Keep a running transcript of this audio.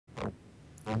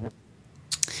Hello.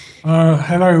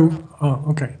 Oh,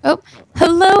 okay. Oh,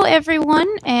 hello everyone,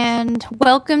 and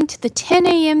welcome to the 10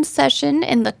 a.m. session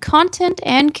in the Content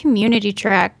and Community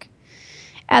track.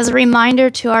 As a reminder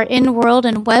to our in-world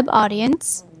and web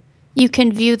audience, you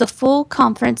can view the full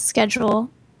conference schedule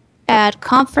at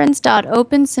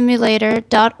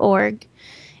conference.opensimulator.org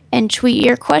and tweet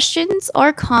your questions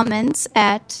or comments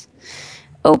at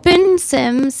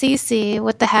OpenSimCC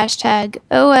with the hashtag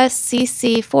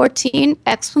OSCC14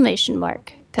 exclamation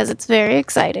mark, because it's very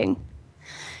exciting.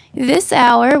 This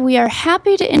hour, we are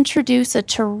happy to introduce a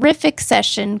terrific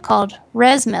session called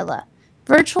RezMela,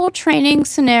 Virtual Training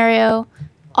Scenario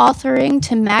Authoring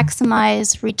to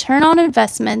Maximize Return on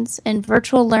Investments in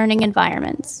Virtual Learning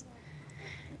Environments.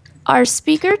 Our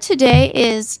speaker today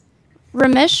is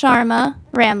Rameshsharma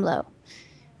Ramloll.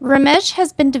 Ramesh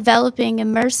has been developing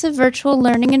immersive virtual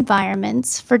learning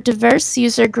environments for diverse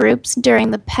user groups during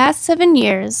the past 7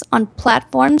 years on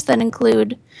platforms that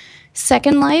include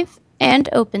Second Life and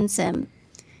OpenSim.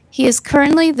 He is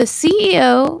currently the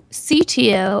CEO,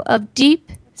 CTO of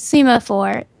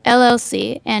DeepSemaphore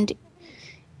LLC,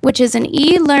 which is an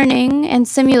e-learning and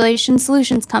simulation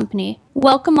solutions company.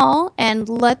 Welcome all, and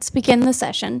let's begin the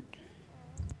session.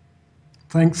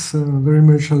 Thanks very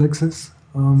much, Alexis.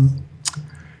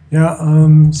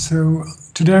 So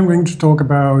today I'm going to talk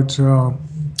about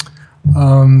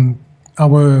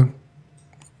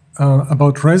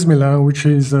RezMela, which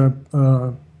is a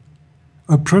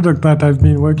product that I've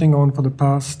been working on for the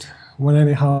past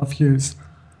 1.5 years,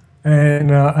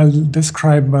 and I'll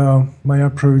describe my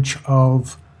approach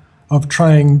of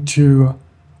trying to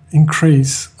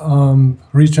increase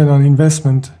return on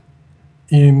investment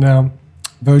in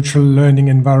virtual learning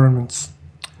environments.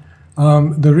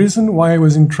 The reason why I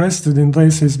was interested in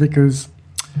this is because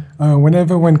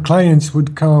when clients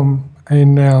would come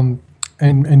and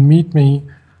meet me,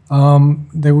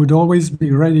 they would always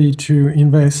be ready to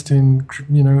invest in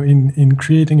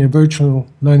creating a virtual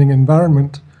learning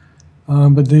environment,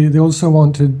 but they also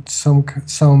wanted some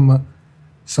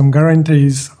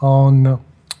guarantees on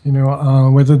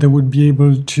whether they would be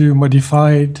able to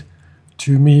modify it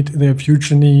to meet their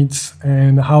future needs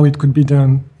and how it could be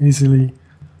done easily.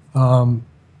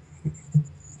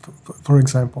 For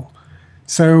example.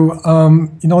 So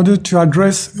in order to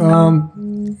address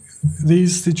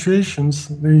these situations,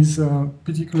 these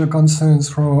particular concerns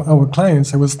for our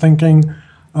clients, I was thinking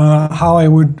how I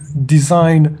would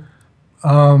design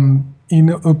in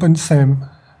OpenSim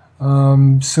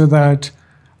so that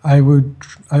I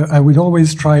would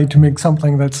always try to make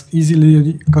something that's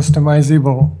easily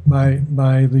customizable by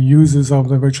the users of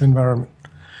the virtual environment.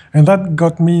 And that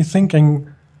got me thinking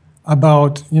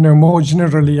about, more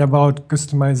generally about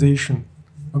customization,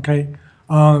 okay?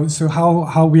 So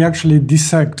how we actually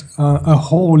dissect a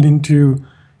whole into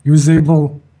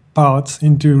usable parts,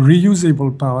 into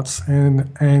reusable parts, and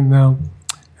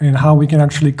how we can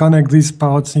actually connect these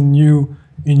parts in new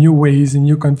ways, in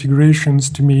new configurations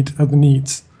to meet other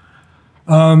needs.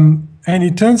 And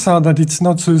it turns out that it's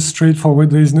not so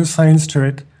straightforward. There is no science to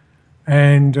it,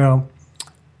 and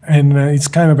it's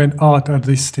kind of an art at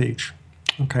this stage.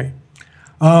 Okay.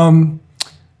 So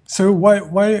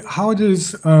how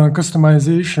does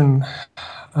customization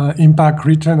impact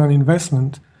return on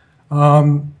investment?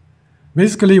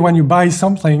 Basically, when you buy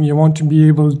something, you want to be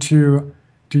able to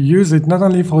use it not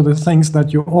only for the things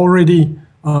that you already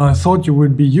thought you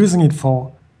would be using it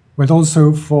for, but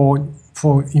also for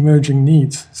emerging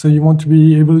needs. So you want to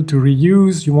be able to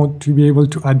reuse, you want to be able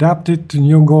to adapt it to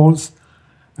new goals,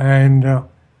 and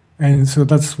so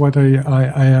that's what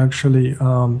I actually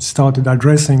started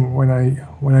addressing when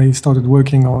I started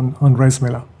working on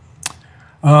RezMela.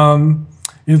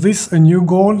 Is this a new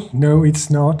goal? No, it's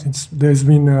not. There's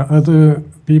been other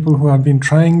people who have been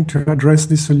trying to address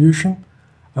this solution.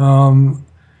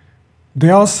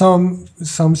 There are some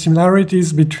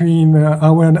similarities between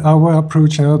our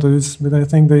approach and others, but I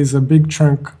think there is a big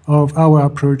chunk of our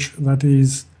approach that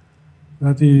is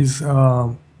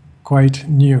quite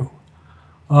new.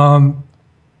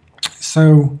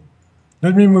 So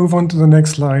let me move on to the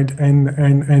next slide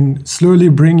and slowly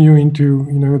bring you into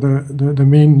the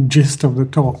main gist of the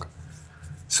talk.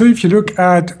 So if you look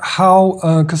at how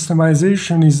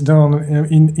customization is done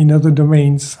in other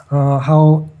domains,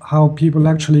 how people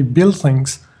actually build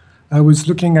things, I was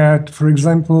looking at, for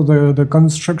example, the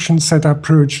construction set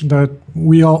approach that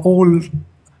we are all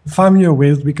familiar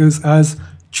with, because as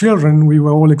children we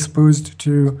were all exposed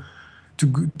to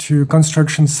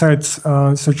construction sets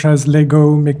such as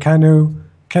Lego, Meccano,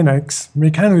 Kennex.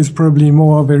 Meccano is probably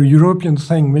more of a European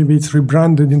thing. Maybe it's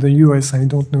rebranded in the US. I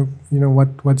don't know,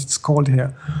 what it's called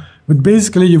here. But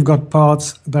basically, you've got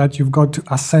parts that you've got to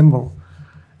assemble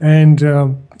and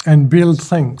build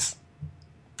things.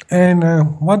 And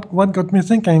what got me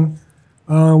thinking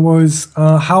was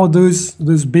how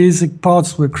those basic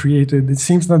parts were created. It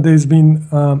seems that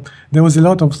there was a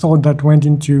lot of thought that went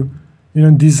into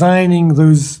designing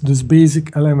those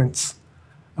basic elements,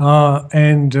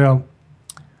 and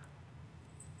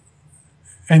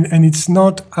it's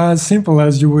not as simple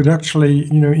as you would actually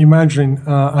imagine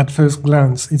at first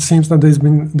glance. It seems that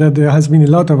there has been a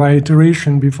lot of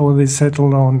iteration before they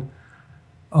settled on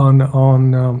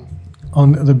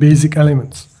the basic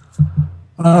elements.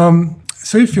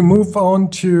 So if you move on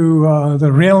to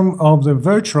the realm of the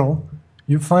virtual,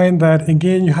 you find that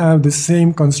again you have the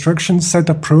same construction set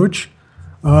approach,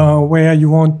 where you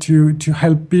want to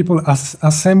help people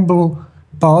assemble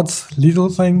parts, little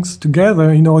things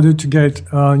together in order to get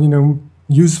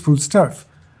useful stuff.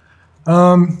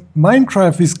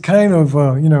 Minecraft is kind of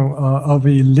of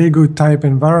a Lego type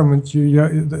environment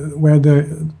where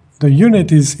the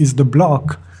unit is the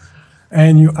block,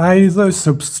 and you either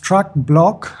subtract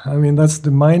block, I mean that's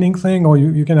the mining thing, or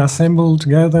you can assemble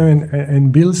together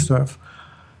and build stuff.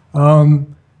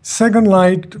 Second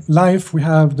Life, we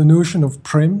have the notion of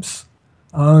prims.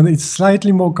 It's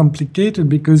slightly more complicated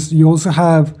because you also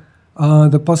have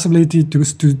the possibility to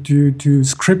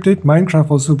script it.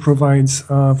 Minecraft also provides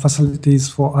facilities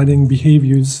for adding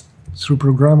behaviors through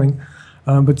programming.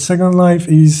 But Second Life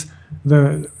is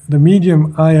the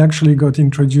medium I actually got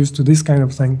introduced to this kind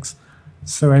of things.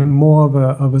 So I'm more of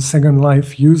a Second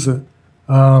Life user.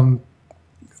 That's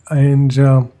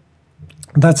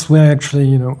where I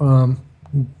actually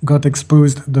got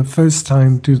exposed the first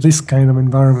time to this kind of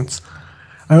environments.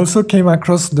 I also came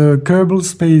across the Kerbal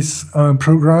Space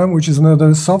program, which is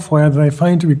another software that I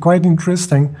find to be quite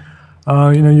interesting.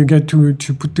 You get to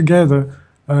put together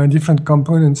different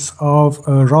components of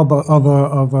a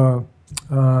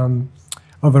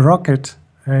rocket,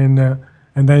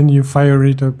 and then you fire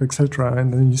it up, etc.,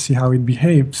 and then you see how it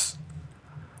behaves.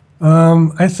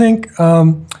 I think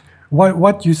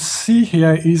what you see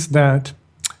here is that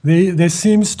there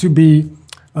seems to be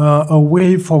a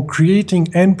way for creating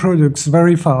end products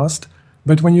very fast,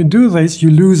 but when you do this,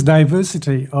 you lose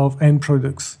diversity of end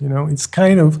products. It's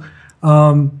kind of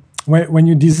when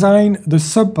you design the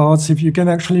subparts, if you can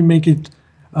actually make it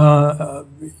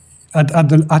at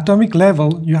the atomic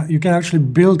level, you can actually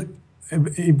build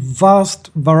a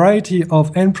vast variety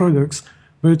of end products.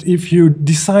 But if you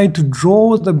decide to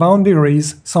draw the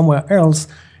boundaries somewhere else,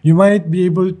 you might be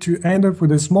able to end up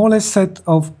with a smaller set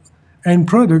of end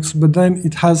products, but then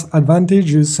it has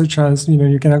advantages such as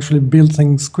you can actually build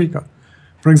things quicker.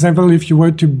 For example, if you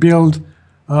were to build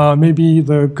maybe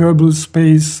the Kerbal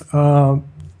Space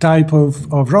type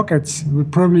of rockets, it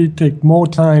would probably take more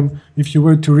time if you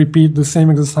were to repeat the same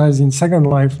exercise in Second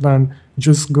Life than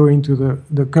just go into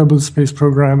the Kerbal Space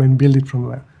program and build it from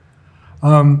there.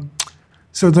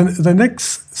 So the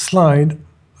next slide,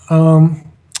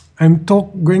 I'm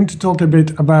going to talk a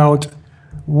bit about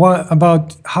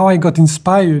how I got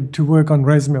inspired to work on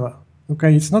RezMela.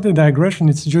 Okay, it's not a digression.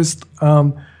 It's just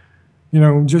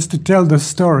just to tell the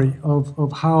story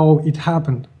of how it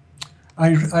happened.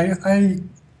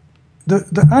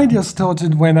 The idea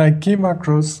started when I came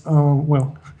across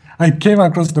the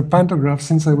pantograph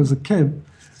since I was a kid,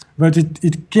 but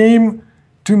it came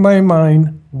to my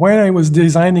mind when I was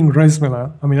designing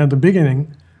RezMela. I mean, at the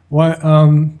beginning,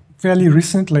 fairly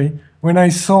recently, when I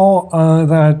saw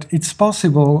that it's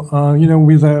possible,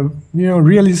 with a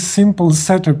really simple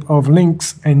setup of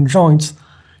links and joints,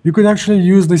 you could actually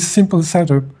use this simple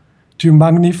setup to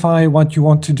magnify what you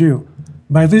want to do.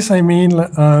 By this I mean,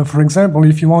 for example,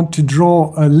 if you want to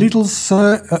draw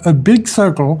a big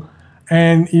circle,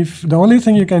 and if the only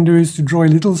thing you can do is to draw a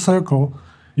little circle,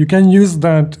 you can use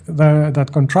that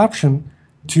contraption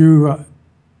to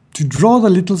draw the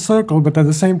little circle, but at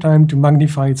the same time to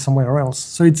magnify it somewhere else.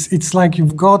 So it's like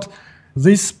you've got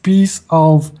this piece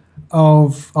of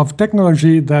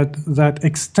technology that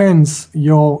extends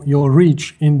your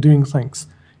reach in doing things.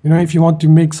 If you want to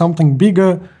make something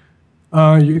bigger,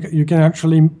 you can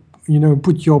actually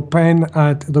put your pen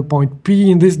at the point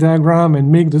P in this diagram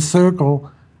and make the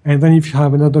circle. And then if you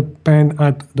have another pen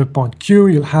at the point Q,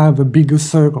 you'll have a bigger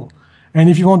circle. And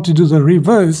if you want to do the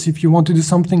reverse, if you want to do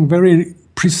something very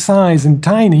precise and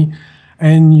tiny,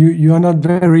 and you are not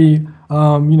very,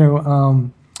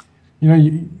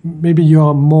 maybe you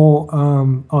are more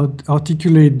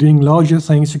articulate doing larger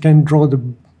things, you can draw the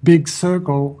big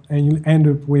circle and you'll end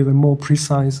up with a more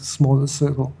precise, smaller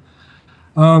circle.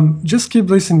 Just keep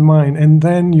this in mind, and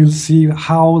then you'll see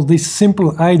how this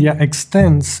simple idea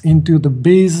extends into the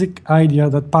basic idea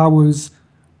that powers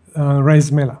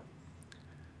RezMela.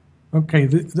 Okay,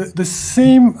 the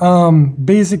same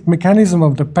basic mechanism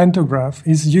of the pantograph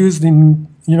is used in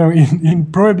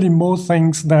probably more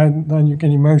things than you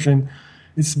can imagine.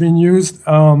 It's been used,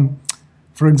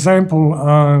 for example,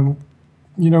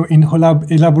 in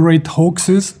elaborate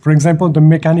hoaxes. For example, the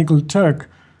Mechanical Turk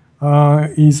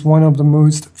is one of the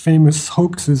most famous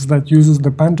hoaxes that uses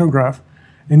the pantograph.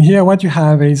 And here what you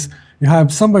have is you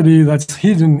have somebody that's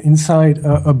hidden inside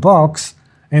a box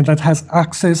and that has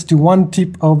access to one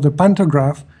tip of the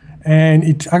pantograph, and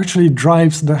it actually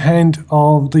drives the hand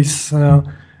of this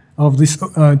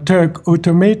Turk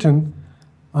automaton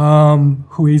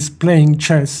who is playing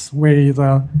chess with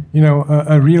a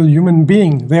real human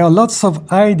being. There are lots of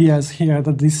ideas here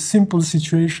that this simple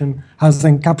situation has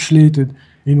encapsulated.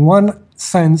 In one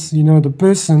sense, the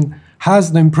person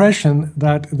has the impression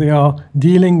that they are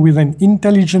dealing with an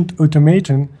intelligent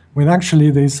automaton when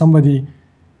actually there is somebody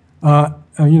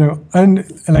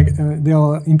they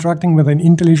are interacting with an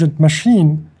intelligent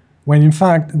machine, when in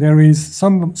fact there is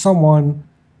someone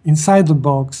inside the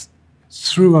box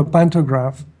through a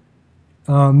pantograph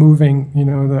moving,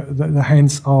 the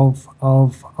hands of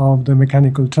the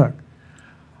Mechanical Turk.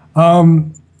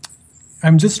 I'm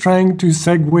just trying to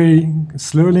segue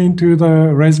slowly into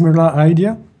the RezMela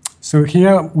idea. So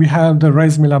here we have the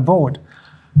RezMela board.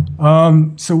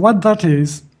 So what that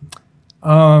is,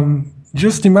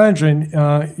 just imagine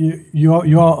you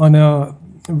are on a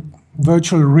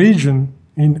virtual region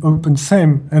in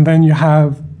OpenSim, and then you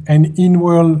have an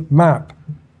in-world map.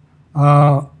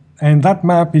 And that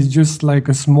map is just like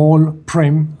a small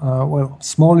prim,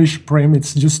 smallish prim.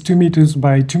 It's just 2 meters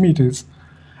by 2 meters.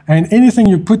 And anything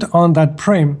you put on that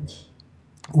prim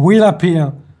will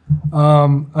appear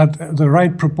at the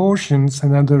right proportions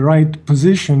and at the right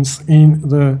positions in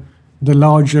the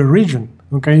larger region.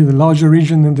 Okay, the larger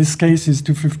region in this case is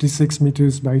 256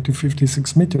 meters by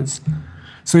 256 meters.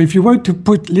 So if you were to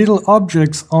put little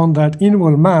objects on that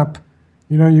in-world map,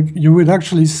 you would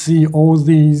actually see all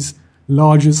these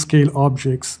larger scale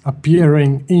objects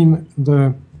appearing in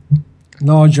the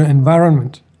larger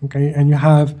environment. Okay, and you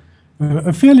have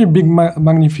a fairly big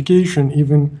magnification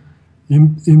even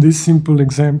in this simple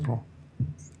example.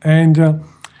 And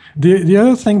the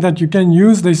other thing that you can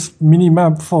use this mini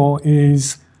map for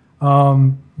is,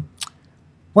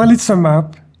 it's a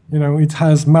map. It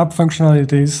has map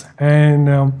functionalities,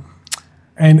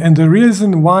 and the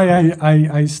reason why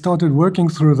I started working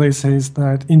through this is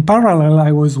that in parallel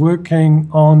I was working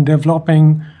on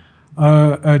developing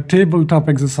a tabletop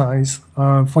exercise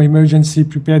for emergency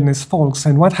preparedness folks.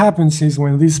 And what happens is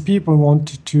when these people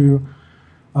want to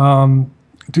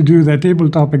do their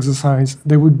tabletop exercise,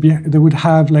 they would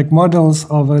have like models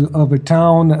of a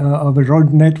town, of a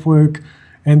road network,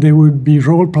 and they would be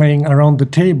role-playing around the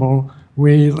table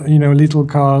with little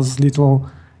cars, little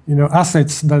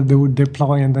assets that they would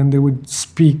deploy, and then they would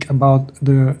speak about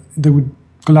they would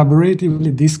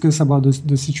collaboratively discuss about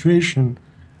the situation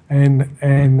and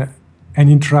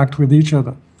interact with each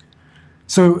other.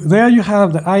 So there you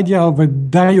have the idea of a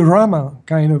diorama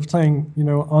kind of thing,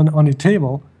 on a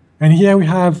table, and here we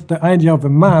have the idea of a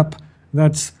map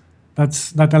that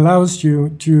allows you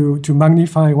to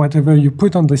magnify whatever you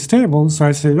put on this table. So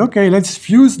I said, okay, let's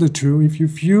fuse the two. If you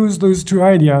fuse those two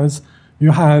ideas,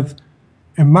 you have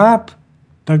a map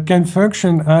that can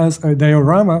function as a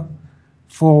diorama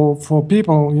for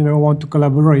people who want to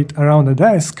collaborate around a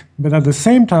desk, but at the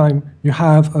same time you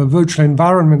have a virtual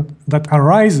environment that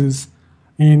arises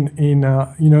in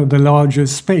the larger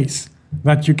space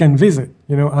that you can visit,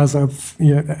 as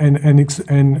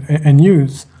and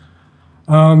use.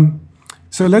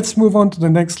 So let's move on to the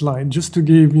next slide, just to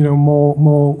give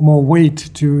more weight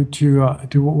to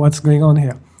what's going on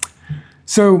here.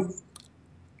 So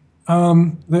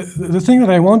the thing that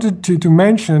I wanted to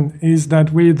mention is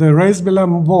that with the RezMela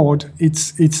board,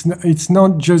 it's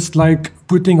not just like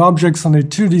putting objects on a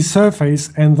 2D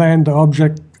surface and then the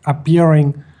object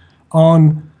appearing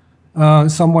on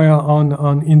somewhere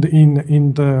in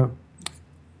the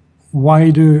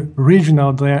wider region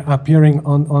out there, appearing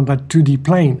on that 2D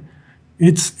plane.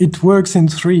 It works in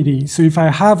 3D. So if I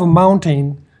have a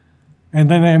mountain and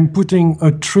then I'm putting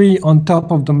a tree on top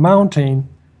of the mountain,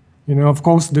 of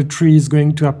course, the tree is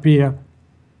going to appear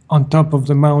on top of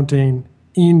the mountain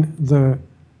in the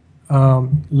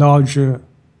larger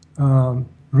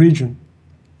region,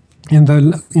 in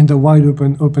the wide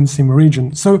open OpenSim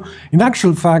region. So in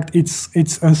actual fact, it's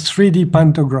a 3D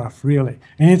pantograph, really.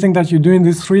 Anything that you do in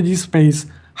this 3D space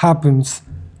happens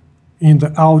in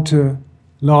the outer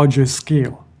larger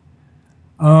scale.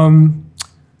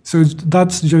 So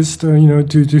that's just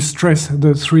to stress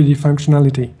the 3D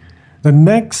functionality. The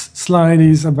next slide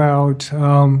is about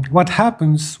what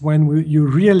happens when you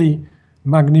really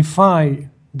magnify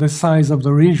the size of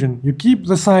the region. You keep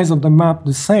the size of the map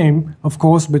the same, of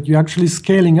course, but you're actually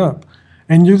scaling up.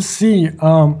 And you'll see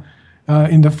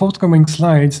in the forthcoming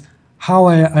slides how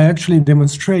I actually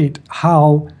demonstrate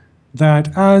how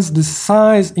that as the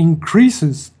size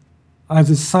increases, as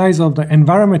the size of the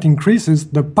environment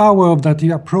increases, the power of that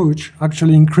approach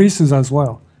actually increases as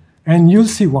well. And you'll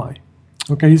see why.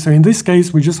 Okay, so in this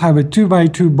case, we just have a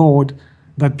 2x2 board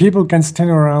that people can stand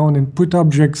around and put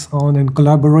objects on and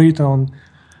collaborate on.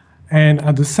 And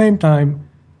at the same time,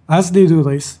 as they do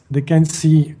this, they can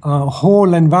see a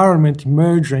whole environment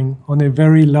emerging on a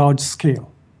very large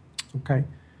scale. Okay,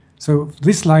 so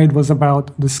this slide was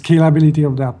about the scalability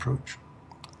of the approach.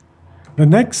 The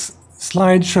next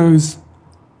slide shows,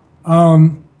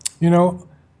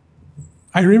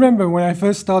 I remember when I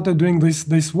first started doing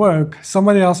this work,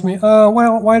 somebody asked me,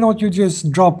 well, why don't you just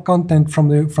drop content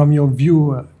from your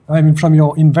viewer, from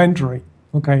your inventory,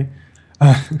 okay?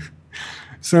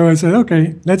 So I said,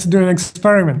 okay, let's do an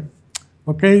experiment.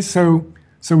 Okay, so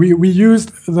we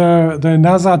used the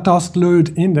NASA task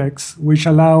load index, which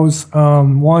allows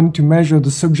one to measure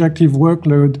the subjective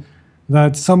workload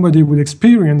that somebody would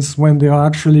experience when they are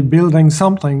actually building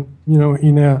something, in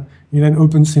an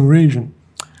OpenSim region.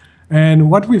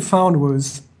 And what we found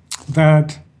was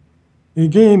that,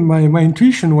 again, my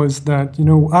intuition was that,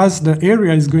 as the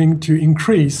area is going to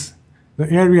increase,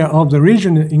 the area of the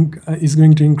region is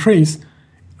going to increase,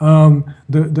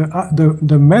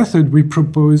 the method we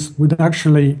propose would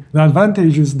actually, the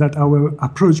advantages that our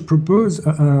approach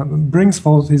brings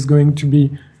forth is going to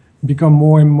become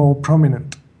more and more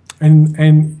prominent.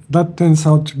 And that turns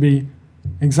out to be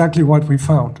exactly what we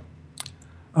found.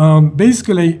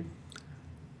 Basically,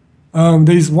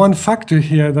 there's one factor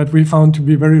here that we found to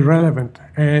be very relevant,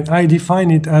 and I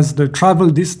define it as the travel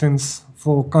distance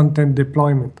for content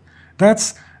deployment.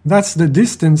 That's the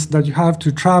distance that you have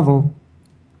to travel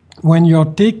when you're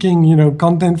taking,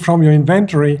 content from your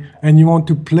inventory and you want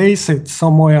to place it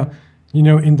somewhere,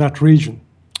 in that region,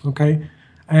 okay?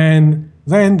 And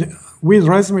then with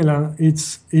RezMela,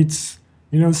 it's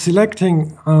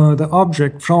selecting the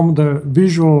object from the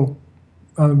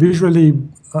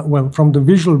from the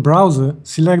visual browser,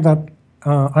 select that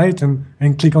item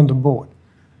and click on the board.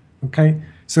 Okay,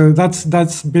 so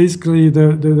that's basically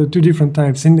the two different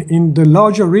types. In the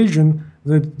larger region,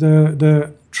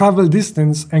 the travel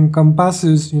distance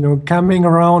encompasses coming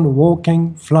around,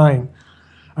 walking, flying.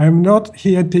 I'm not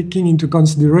here taking into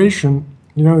consideration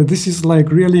this is like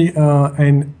really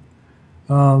an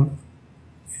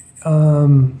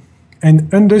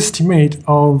underestimate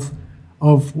of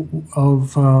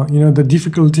the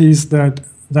difficulties that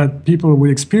people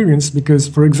will experience, because,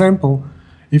 for example,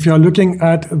 if you are looking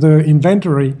at the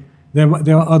inventory, there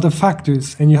are other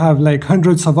factors, and you have like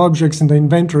hundreds of objects in the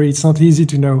inventory. It's not easy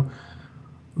to know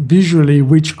visually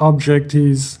which object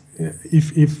is,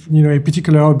 if a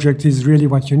particular object is really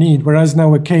what you need. Whereas in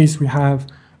our case, we have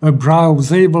a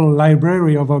browsable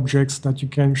library of objects that you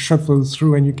can shuffle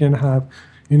through, and you can have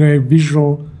a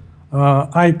visual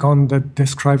icon that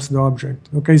describes the object.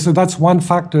 Okay, so that's one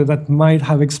factor that might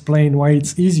have explained why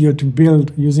it's easier to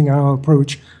build using our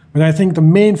approach. But I think the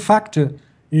main factor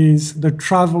is the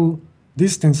travel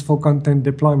distance for content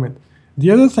deployment. The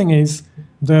other thing is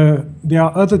there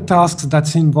are other tasks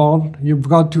that's involved. You've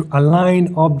got to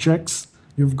align objects,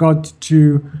 you've got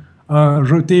to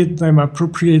rotate them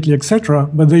appropriately, etc.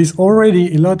 But there's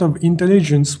already a lot of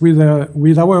intelligence with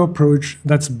our approach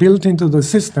that's built into the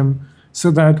system, so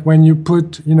that when you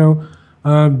put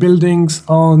buildings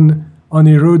on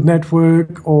a road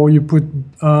network, or you put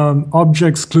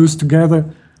objects close together,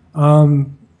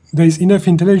 there's enough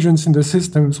intelligence in the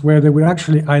systems where they will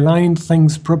actually align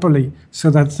things properly so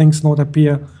that things don't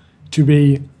appear to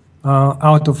be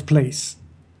out of place.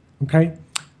 Okay?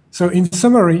 So in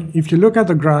summary, if you look at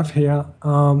the graph here,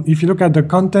 if you look at the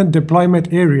content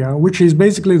deployment area, which is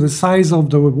basically the size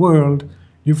of the world,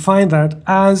 you find that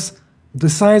as the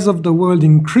size of the world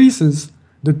increases,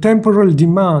 the temporal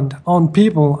demand on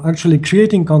people actually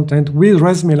creating content with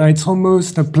RezMela, it's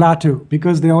almost a plateau,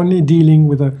 because they're only dealing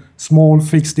with a small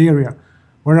fixed area.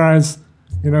 Whereas,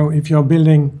 if you're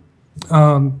building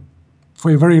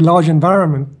for a very large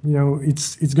environment,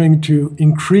 it's going to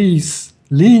increase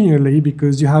linearly,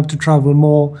 because you have to travel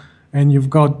more and you've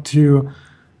got to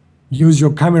use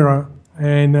your camera.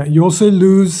 And you also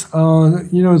lose,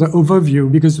 the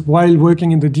overview, because while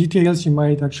working in the details, you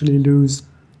might actually lose,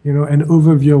 an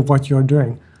overview of what you're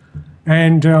doing.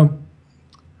 And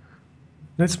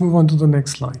let's move on to the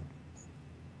next slide.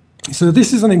 So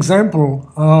this is an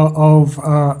example of,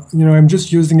 I'm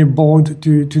just using a board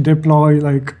to deploy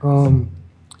like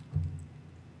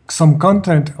some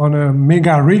content on a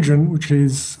mega region, which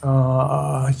is,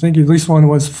 I think this one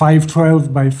was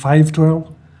 512 by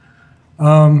 512.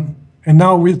 And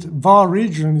now with var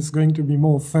region, it's going to be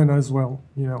more fun as well,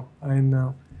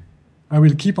 and I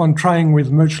will keep on trying with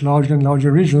much larger and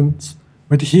larger regions.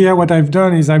 But here what I've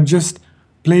done is I've just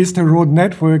placed a road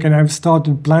network and I've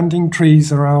started planting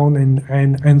trees around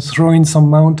and throwing some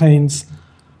mountains,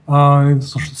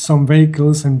 some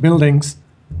vehicles and buildings,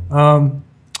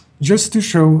 just to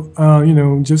show,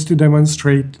 just to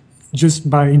demonstrate,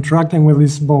 just by interacting with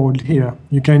this board here,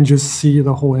 you can just see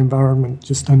the whole environment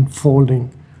just unfolding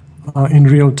in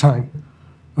real time.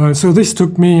 So this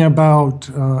took me about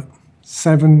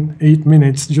 7-8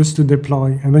 minutes just to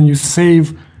deploy, and then you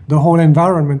save the whole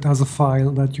environment as a file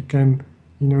that you can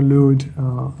load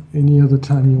any other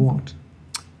time you want.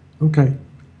 Okay.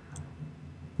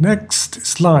 Next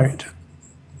slide.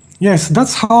 Yes,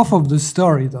 that's half of the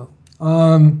story, though.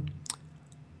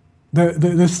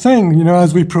 The thing,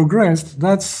 as we progressed,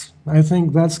 I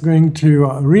think that's going to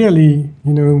really,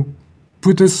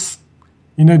 put us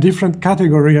in a different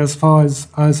category as far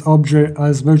as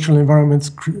virtual environments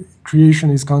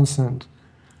creation is concerned.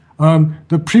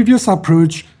 The previous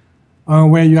approach,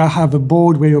 where you have a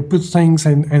board where you put things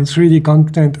and 3D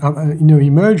content,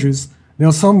 emerges. There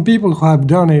are some people who have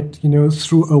done it,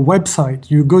 through a website.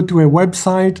 You go to a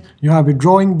website, you have a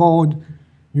drawing board,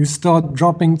 you start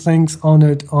dropping things on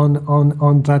it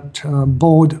on that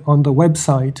board on the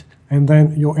website, and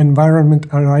then your environment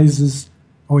arises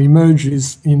or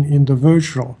emerges in the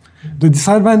virtual. The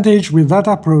disadvantage with that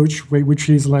approach, which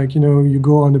is like, you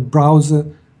go on a browser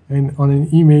and on an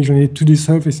image on a 2D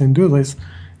surface and do this,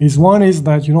 is one is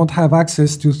that you don't have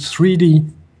access to 3D,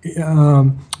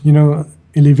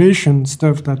 elevation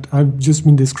stuff that I've just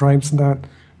been described. So that,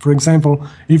 for example,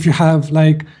 if you have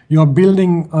like, you're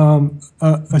building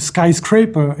a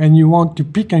skyscraper and you want to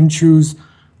pick and choose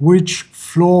which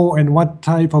floor and what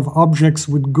type of objects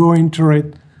would go into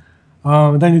it,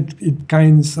 then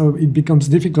it becomes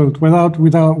difficult.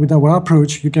 With our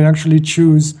approach, you can actually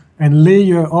choose and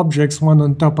layer objects one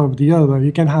on top of the other.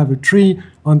 You can have a tree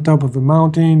on top of a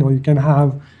mountain, or you can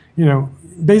have,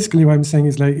 basically what I'm saying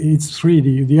is like it's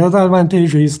 3D. The other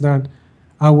advantage is that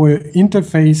our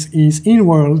interface is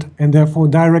in-world and therefore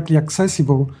directly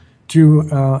accessible to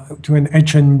an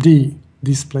HMD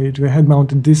display, to a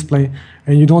head-mounted display,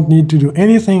 and you don't need to do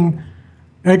anything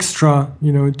extra,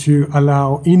 to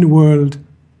allow in-world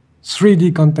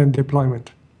 3D content deployment.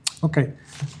 Okay.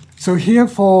 So here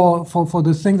for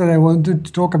the thing that I wanted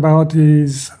to talk about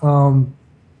is our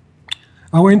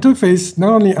interface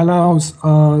not only allows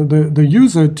the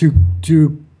user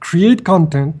to create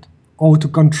content or to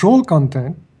control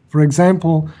content. For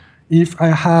example, if I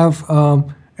have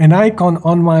an icon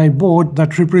on my board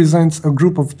that represents a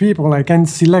group of people, I can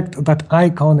select that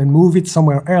icon and move it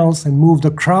somewhere else and move the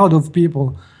crowd of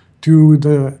people to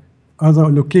the other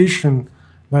location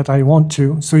that I want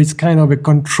to. So it's kind of a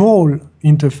control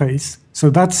interface. So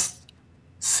that's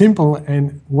simple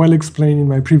and well explained in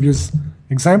my previous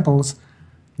examples.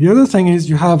 The other thing is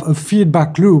you have a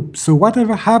feedback loop. So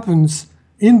whatever happens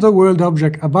in the world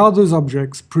object about those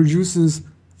objects produces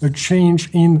a change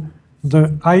in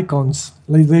the icons.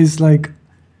 Like there's like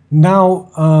now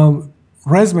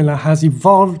RezMela has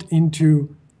evolved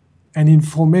into an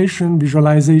information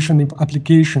visualization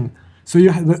application. So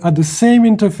you have at the same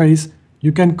interface,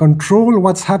 you can control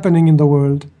what's happening in the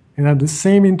world, and at the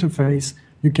same interface,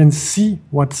 you can see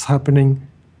what's happening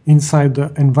inside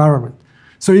the environment.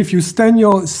 So if you send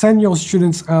your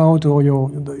students out, or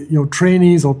your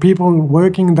trainees or people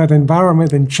working in that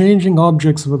environment and changing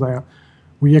objects over there,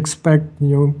 we expect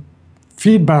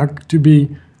feedback to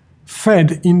be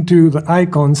fed into the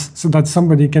icons so that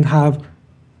somebody can have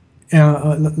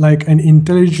like an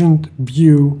intelligent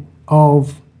view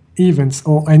of events,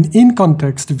 or an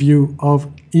in-context view of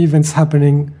events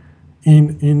happening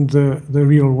in the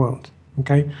real world.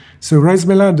 Okay, so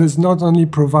RezMela does not only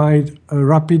provide a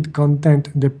rapid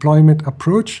content deployment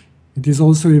approach, it is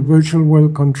also a virtual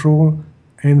world control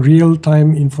and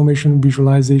real-time information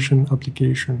visualization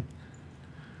application.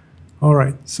 All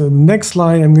right, so the next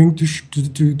slide, I'm going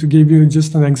to give you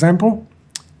just an example.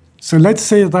 So let's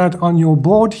say that on your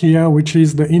board here, which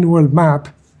is the in-world map,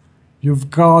 you've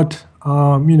got,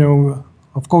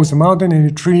 of course, a mountain and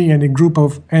a tree and a group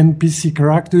of NPC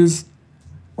characters,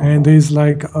 and there's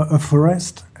like a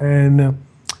forest, and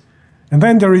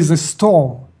then there is a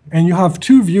storm, and you have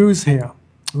two views here,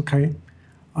 okay?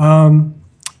 What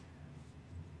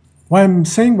I'm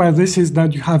saying by this is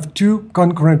that you have two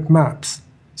concurrent maps.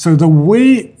 So the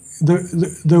way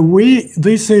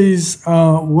this is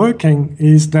working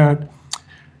is that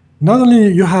not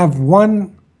only you have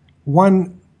one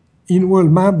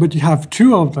in-world map, but you have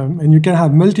two of them, and you can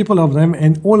have multiple of them,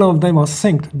 and all of them are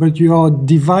synced, but you are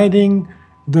dividing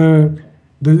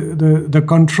the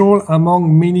control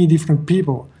among many different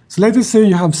people. So let us say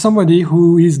you have somebody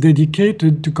who is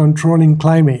dedicated to controlling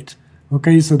climate.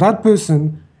 Okay, so that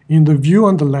person in the view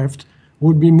on the left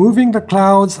would be moving the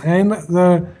clouds and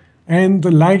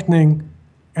the lightning,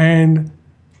 and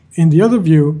in the other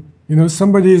view,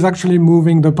 somebody is actually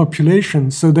moving the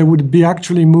population. So they would be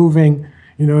actually moving,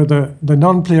 the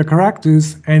non-player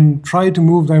characters and try to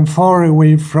move them far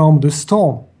away from the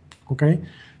storm. Okay,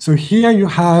 so here you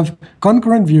have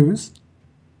concurrent views,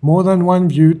 more than one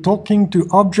view, talking to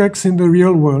objects in the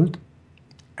real world,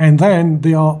 and then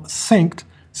they are synced.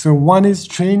 So one is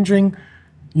changing,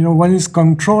 one is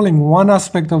controlling one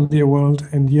aspect of the world,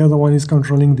 and the other one is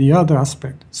controlling the other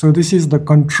aspect. So this is the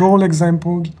control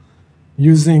example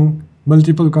using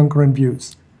multiple concurrent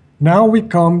views. Now we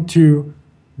come to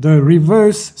the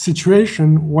reverse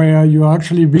situation where you're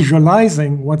actually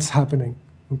visualizing what's happening.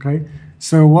 Okay,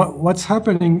 so what's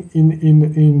happening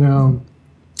in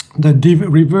the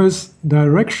reverse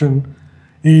direction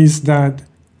is that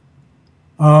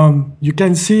you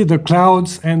can see the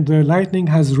clouds and the lightning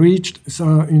has reached,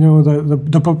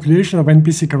 the population of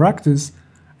NPC characters.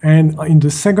 And in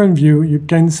the second view, you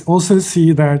can also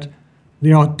see that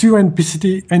there are two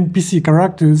NPC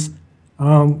characters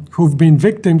who've been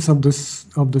victims of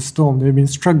the storm. They've been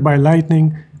struck by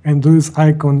lightning, and those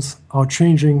icons are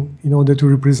changing in order to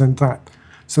represent that.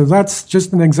 So that's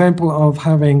just an example of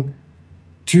having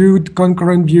two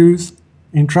concurrent views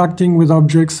interacting with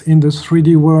objects in the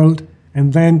 3D world,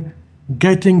 and then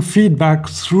getting feedback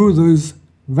through those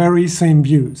very same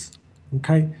views.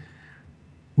 Okay.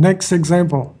 Next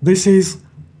example. This is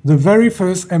the very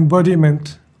first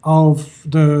embodiment of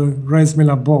the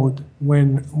RezMela board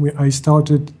when I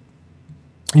started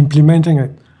implementing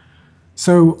it.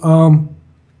 So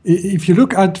if you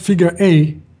look at figure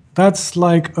A, that's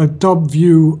like a top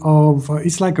view of,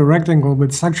 it's like a rectangle, but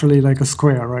it's actually like a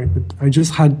square, right? But I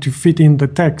just had to fit in the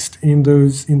text in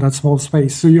that small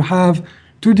space. So you have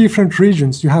two different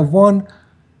regions. You have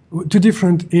two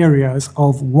different areas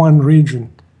of one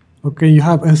region. Okay, you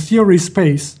have a theory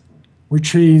space,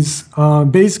 which is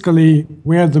basically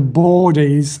where the board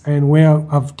is and where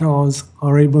avatars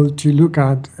are able to look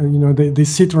at. They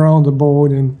sit around the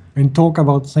board and talk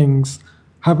about things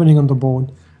happening on the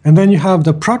board. And then you have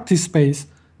the practice space.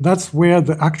 That's where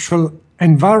the actual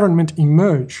environment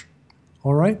emerge.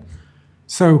 All right.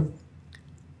 So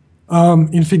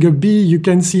in figure B, you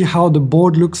can see how the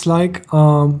board looks like,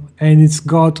 and it's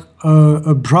got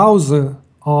a browser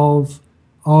of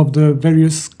the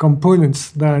various components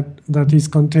that is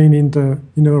contained in the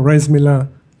RezMela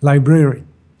library.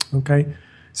 Okay.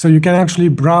 So you can actually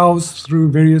browse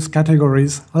through various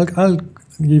categories. I'll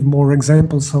give more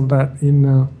examples of that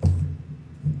in.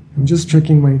 I'm just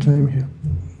checking my time here.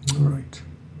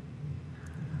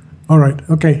 All right.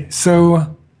 Okay. So,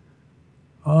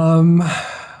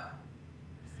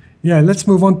 yeah, let's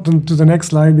move on to the next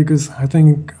slide, because I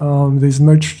think there's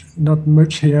not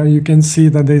much here. You can see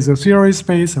that there's a theory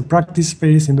space, a practice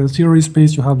space. In the theory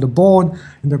space, you have the board.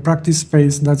 In the practice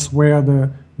space, that's where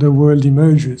the world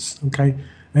emerges. Okay.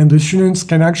 And the students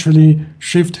can actually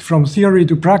shift from theory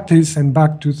to practice and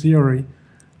back to theory,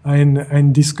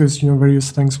 and discuss various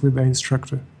things with the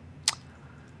instructor.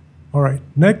 All right,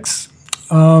 next,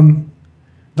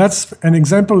 that's an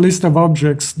example list of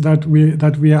objects that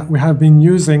we have been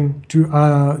using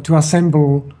to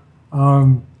assemble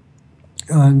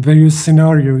various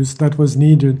scenarios that was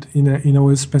needed in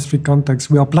our specific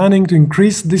context. We are planning to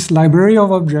increase this library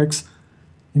of objects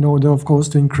in order, of course,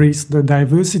 to increase the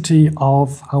diversity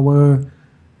of our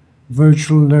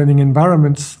virtual learning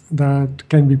environments that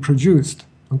can be produced.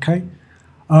 Okay,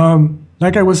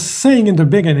 like I was saying in the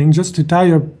beginning, just to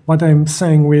tie up what I'm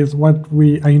saying with what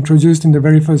I introduced in the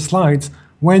very first slides,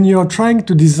 when you're trying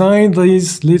to design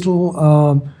these little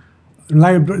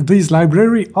these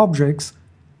library objects,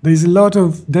 there's a lot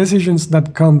of decisions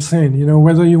that comes in.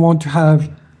 Whether you want to have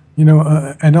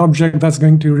an object that's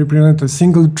going to represent a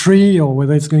single tree, or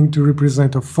whether it's going to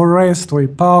represent a forest or a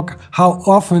park. How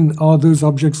often are those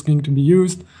objects going to be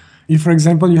used? If, for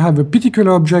example, you have a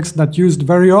particular object that's used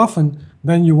very often,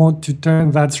 then you want to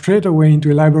turn that straight away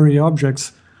into a library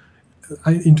object,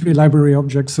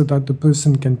 so that the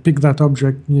person can pick that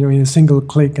object, in a single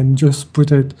click and just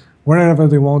put it wherever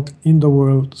they want in the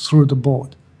world through the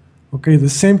board. Okay, the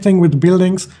same thing with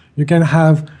buildings. You can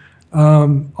have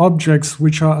objects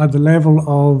which are at the level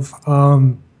of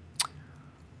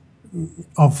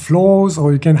of floors,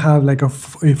 or you can have like a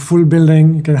full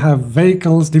building. You can have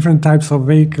vehicles, different types of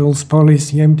vehicles,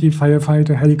 police, EMT,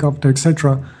 firefighter, helicopter,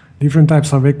 etc. Different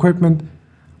types of equipment,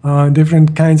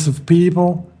 different kinds of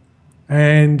people,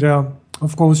 and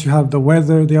of course you have the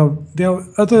weather. There are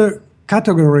other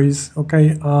categories,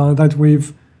 okay, that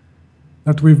we've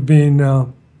been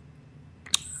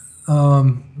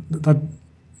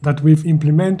that we've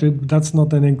implemented. That's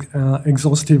not an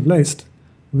exhaustive list,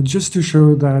 but just to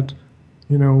show that,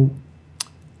 you know,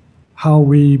 how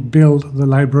we build the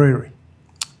library.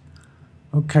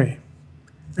 Okay,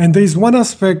 and there's one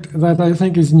aspect that I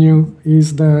think is new,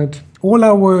 is that all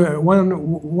our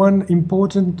one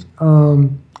important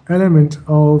element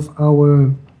of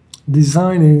our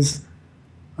design is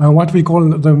what we call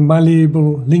the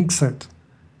malleable link set.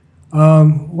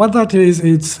 What that is,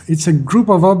 it's a group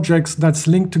of objects that's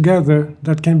linked together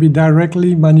that can be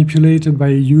directly manipulated by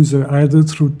a user, either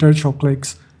through touch or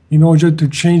clicks, in order to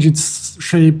change its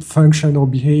shape, function, or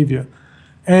behavior.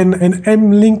 And an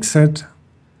M-link set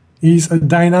is a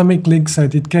dynamic link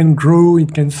set. It can grow,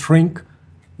 it can shrink.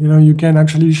 You know, you can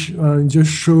actually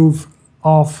just shove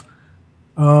off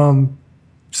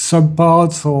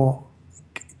subparts or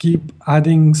keep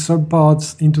adding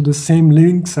subparts into the same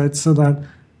link set so that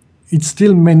it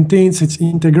still maintains its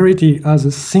integrity as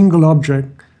a single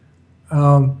object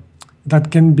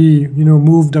that can be, you know,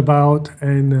 moved about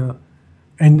and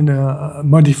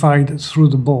modified through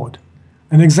the board.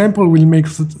 An example will make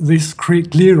this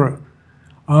clearer.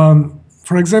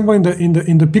 For example,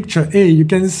 in the picture A, you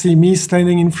can see me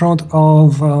standing in front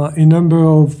of a number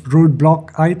of road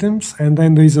block items, and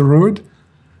then there's a road.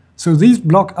 So these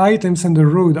block items and the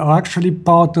road are actually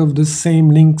part of the same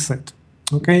link set.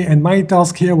 Okay, and my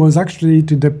task here was actually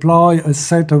to deploy a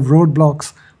set of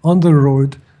roadblocks on the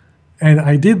road, and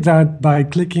I did that by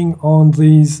clicking on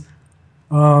these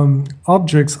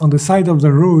objects on the side of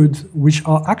the road, which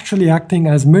are actually acting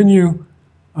as menu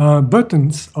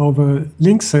buttons of a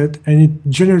link set, and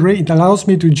it allows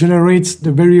me to generate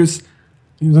the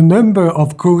number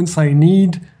of cones I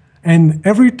need. And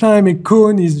every time a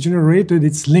cone is generated,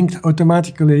 it's linked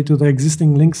automatically to the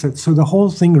existing link set. So the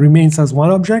whole thing remains as one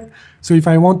object. So if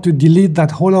I want to delete that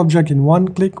whole object in one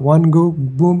click, one go,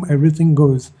 boom, everything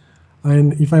goes.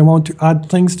 And if I want to add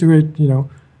things to it, you know,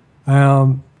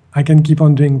 I can keep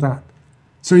on doing that.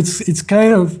 So it's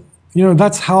kind of, you know,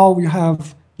 that's how you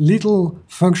have little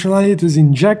functionalities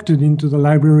injected into the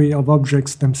library of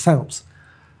objects themselves.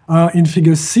 In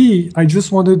figure C, I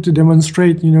just wanted to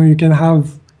demonstrate, you know, you can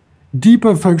have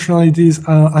deeper functionalities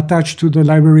attached to the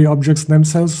library objects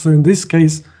themselves. So in this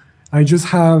case, I just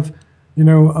have, you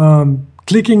know,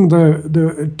 clicking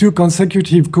the two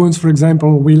consecutive cones, for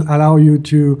example, will allow you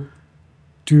to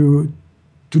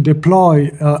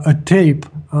deploy a tape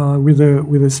with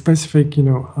a specific, you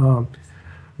know,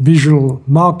 visual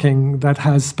marking that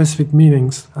has specific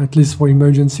meanings, at least for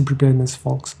emergency preparedness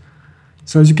folks.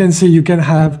 So as you can see, you can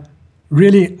have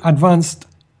really advanced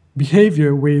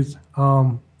behavior with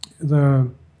the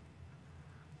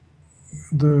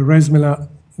RezMela,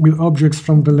 with objects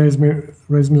from the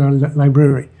RezMela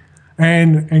library.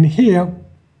 And here,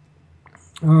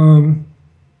 let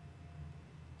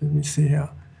me see here,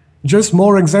 just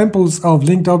more examples of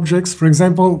linked objects. For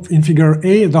example, in figure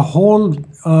A, the whole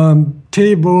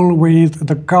table with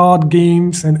the card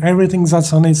games and everything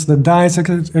that's on it, the dice,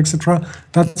 etc.,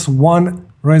 that's one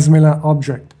RezMela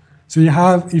object. So you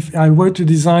have, if I were to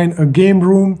design a game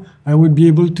room, I would be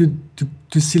able to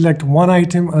select one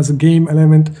item as a game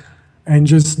element and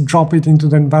just drop it into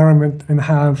the environment and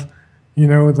have, you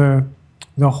know,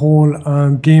 the whole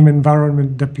game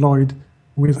environment deployed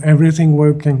with everything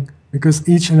working, because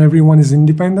each and every one is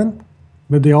independent,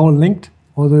 but they're all linked,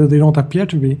 although they don't appear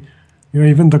to be. You know,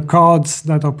 even the cards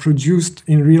that are produced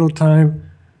in real time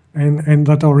and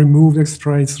that are removed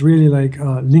extra, it's really like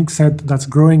a link set that's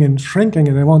growing and shrinking.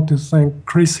 And I want to thank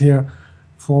Chris here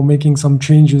for making some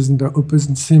changes in the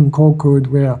OpenSim core code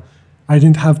where I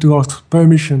didn't have to ask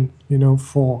permission, you know,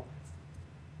 for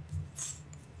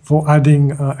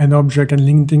adding an object and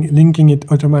linking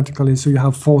it automatically. So you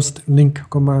have forced link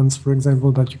commands, for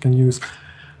example, that you can use.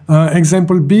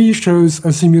 Example B shows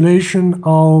a simulation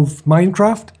of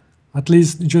Minecraft, at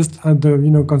least just at the, you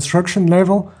know, construction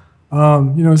level.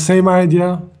 You know, same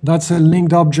idea. That's a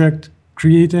linked object,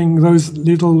 creating those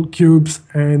little cubes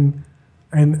and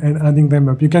adding them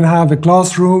up. You can have a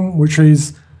classroom, which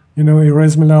is, you know, a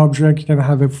RezMela object. You can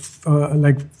have a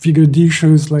like figure D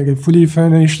shows like a fully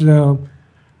furnished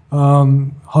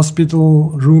hospital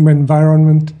room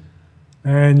environment,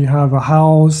 and you have a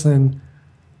house, and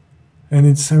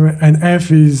And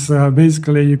F is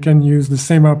basically you can use the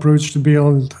same approach to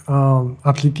build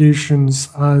applications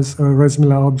as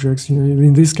RezMela objects.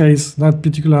 In this case, that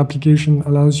particular application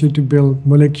allows you to build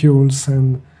molecules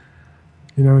and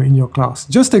in your class.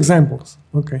 Just examples.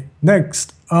 Okay.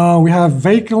 Next, we have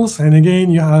vehicles, and again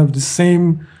you have the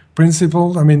same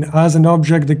principle. I mean, as an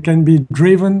object that can be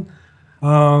driven,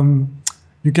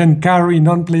 you can carry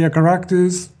non-player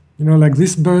characters. Like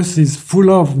this bus is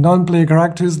full of non-player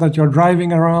characters that you're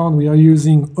driving around. We are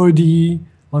using ODE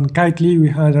on Kitely. We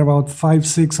had about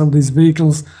 5-6 of these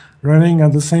vehicles running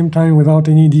at the same time without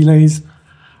any delays,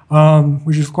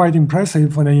 which is quite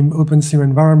impressive for an OpenSim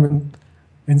environment.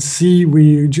 And C,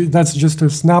 that's just a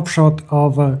snapshot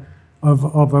of a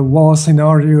war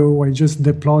scenario where I just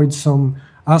deployed some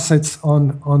assets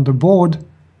on the board,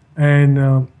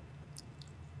 and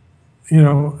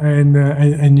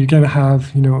and you can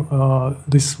have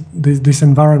this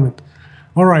environment.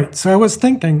 All right. So I was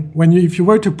thinking, if you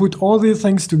were to put all these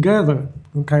things together,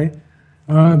 okay,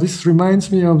 this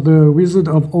reminds me of the Wizard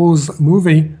of Oz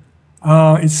movie.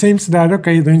 It seems that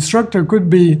the instructor could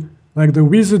be like the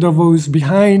Wizard of Oz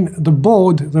behind the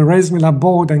board, the RezMela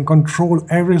board, and control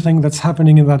everything that's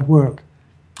happening in that world.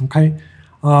 Okay.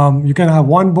 You can have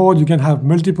one board, you can have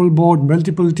multiple boards,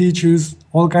 multiple teachers,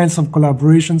 all kinds of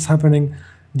collaborations happening,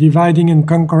 dividing and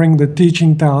conquering the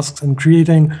teaching tasks and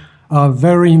creating a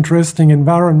very interesting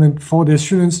environment for the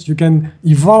students. You can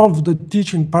evolve the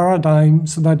teaching paradigm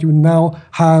so that you now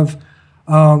have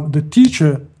the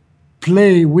teacher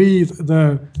play with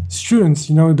the students.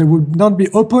 They would not be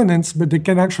opponents, but they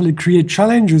can actually create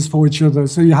challenges for each other.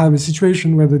 So you have a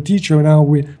situation where the teacher now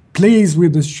plays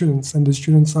with the students, and the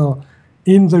students are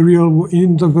in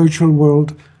the virtual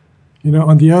world,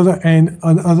 on the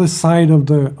other side of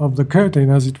the curtain,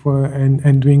 as it were,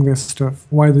 and doing their stuff,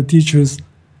 while the teachers,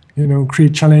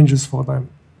 create challenges for them.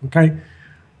 Okay,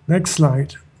 next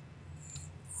slide.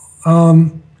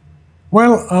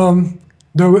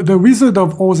 The Wizard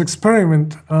of Oz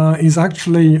experiment is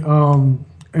actually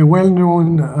a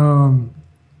well-known,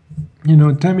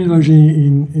 terminology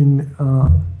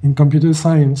in computer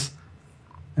science,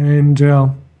 and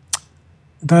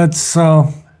that's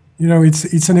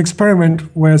it's an experiment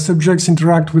where subjects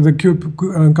interact with a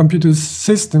computer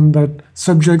system that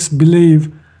subjects believe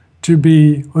to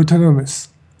be autonomous,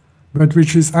 but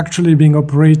which is actually being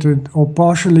operated or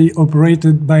partially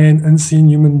operated by an unseen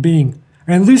human being.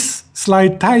 And this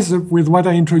slide ties up with what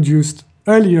I introduced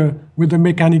earlier with the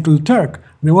mechanical Turk.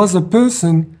 There was a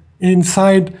person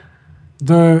inside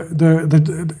the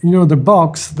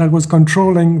box that was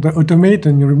controlling the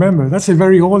automaton. You remember, that's a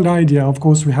very old idea. Of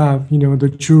course, we have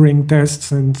the Turing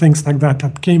tests and things like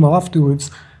that came afterwards,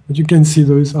 but you can see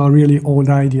those are really old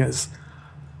ideas.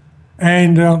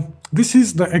 And this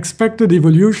is the expected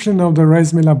evolution of the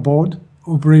RezMela board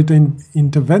operator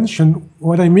intervention.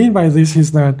 What I mean by this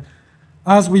is that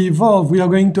as we evolve, we are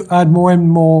going to add more and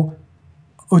more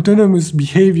autonomous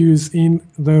behaviors in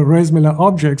the RezMela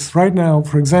objects. Right now,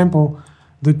 for example,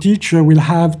 the teacher will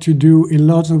have to do a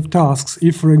lot of tasks.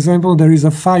 If, for example, there is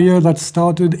a fire that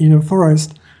started in a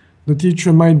forest, the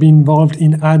teacher might be involved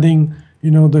in adding,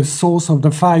 the source of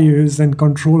the fires and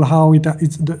control how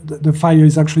the fire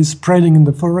is actually spreading in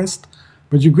the forest.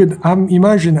 But you could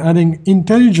imagine adding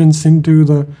intelligence into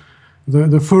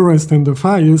the forest and the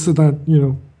fire so that,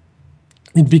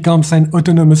 it becomes an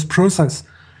autonomous process.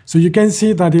 So you can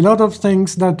see that a lot of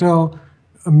things that are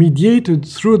mediated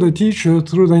through the teacher,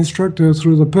 through the instructor,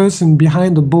 through the person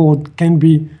behind the board can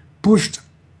be pushed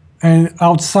and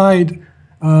outside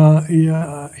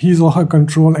his or her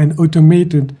control and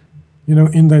automated,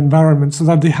 in the environment, so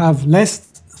that they have less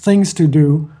things to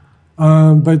do,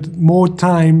 but more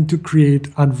time to create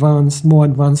more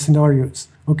advanced scenarios.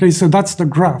 Okay, so that's the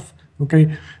graph.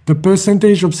 Okay, the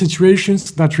percentage of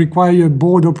situations that require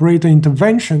board operator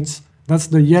interventions, that's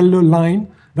the yellow line,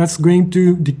 that's going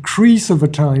to decrease over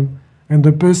time, and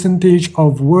the percentage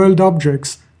of world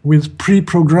objects with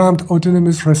pre-programmed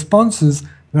autonomous responses,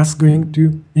 that's going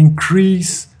to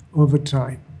increase over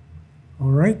time.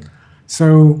 All right,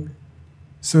 so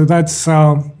that's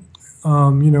in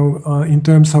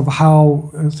terms of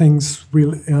how things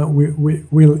will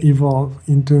evolve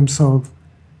in terms of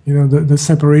the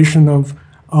separation of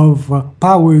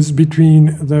powers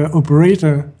between the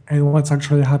operator and what's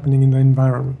actually happening in the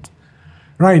environment.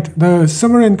 Right, the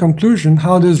summary and conclusion: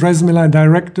 how does RezMela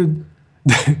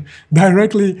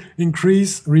directly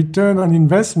increase return on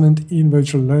investment in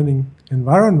virtual learning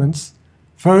environments?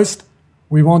 First,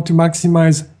 we want to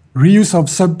maximize reuse of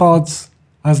subparts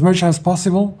as much as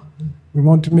possible. We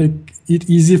want to make it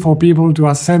easy for people to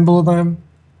assemble them.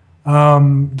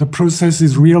 The process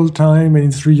is real time and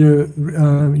it's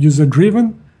user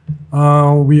driven.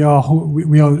 We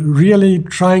are really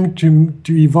trying to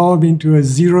evolve into a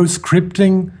zero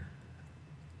scripting,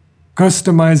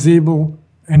 customizable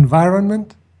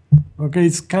environment. Okay,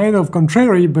 it's kind of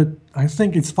contrary, but I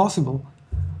think it's possible.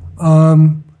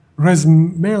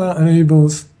 RezMela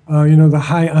enables, the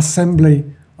high assembly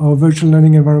of virtual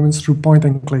learning environments through point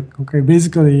and click. Okay,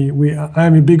 basically,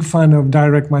 I'm a big fan of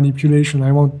direct manipulation.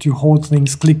 I want to hold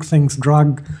things, click things,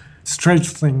 drag, stretch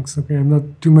things. Okay, I'm not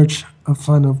too much a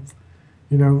fan of,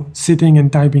 sitting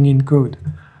and typing in code.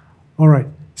 All right.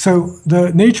 So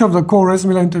the nature of the core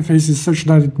RezMela interface is such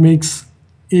that it makes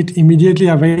it immediately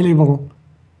available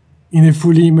in a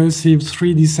fully immersive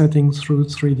 3D setting through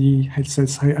 3D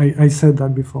headsets. I said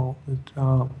that before. But,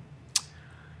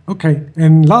 okay,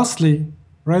 and lastly,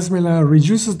 RezMela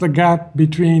reduces the gap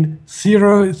between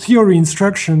theory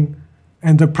instruction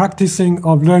and the practicing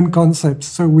of learned concepts.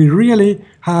 So we really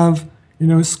have,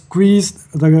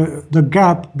 squeezed the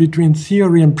gap between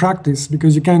theory and practice,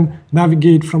 because you can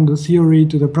navigate from the theory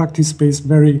to the practice space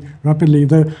very rapidly.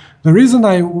 The reason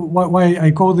why I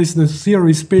call this the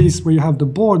theory space where you have the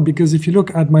board, because if you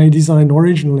look at my design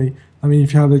originally,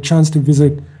 if you have the chance to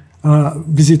visit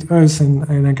us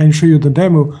and I can show you the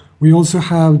demo, we also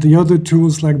have the other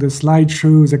tools like the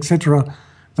slideshows, etc.,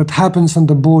 that happens on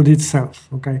the board itself.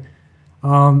 Okay,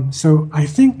 so I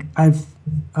think I've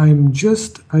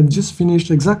just finished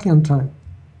exactly on time.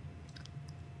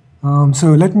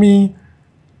 So let me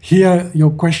hear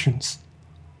your questions.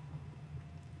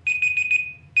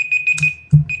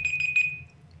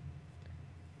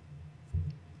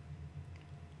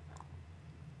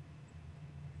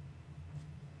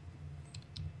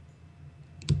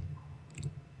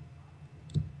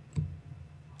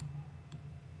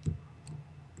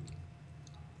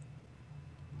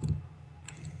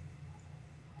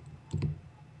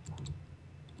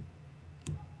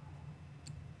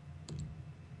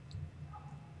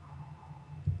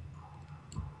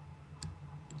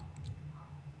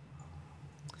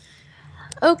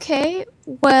 Okay,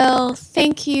 well,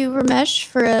 thank you, Ramesh,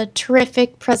 for a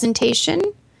terrific presentation.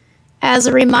 As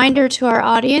a reminder to our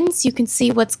audience, you can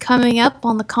see what's coming up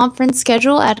on the conference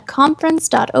schedule at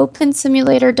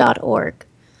conference.opensimulator.org.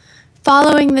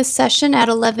 Following this session at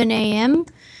 11 a.m.,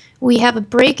 we have a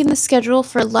break in the schedule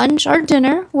for lunch or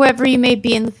dinner, wherever you may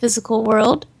be in the physical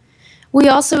world. We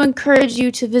also encourage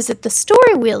you to visit the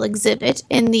Story Wheel exhibit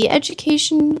in the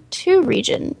Education 2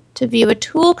 region to view a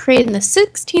tool created in the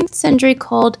 16th century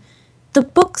called the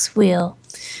Books Wheel,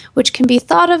 which can be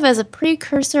thought of as a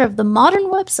precursor of the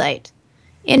modern website.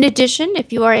 In addition,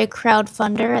 if you are a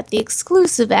crowdfunder at the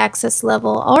exclusive access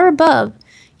level or above,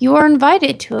 you are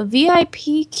invited to a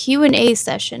VIP Q&A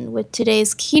session with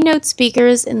today's keynote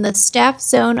speakers in the Staff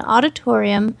Zone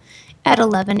Auditorium at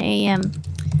 11 a.m.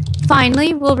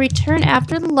 Finally, we'll return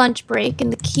after the lunch break in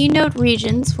the keynote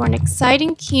regions for an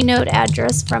exciting keynote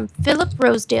address from Philip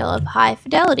Rosedale of High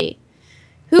Fidelity,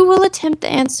 who will attempt to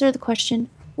answer the question,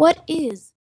 what is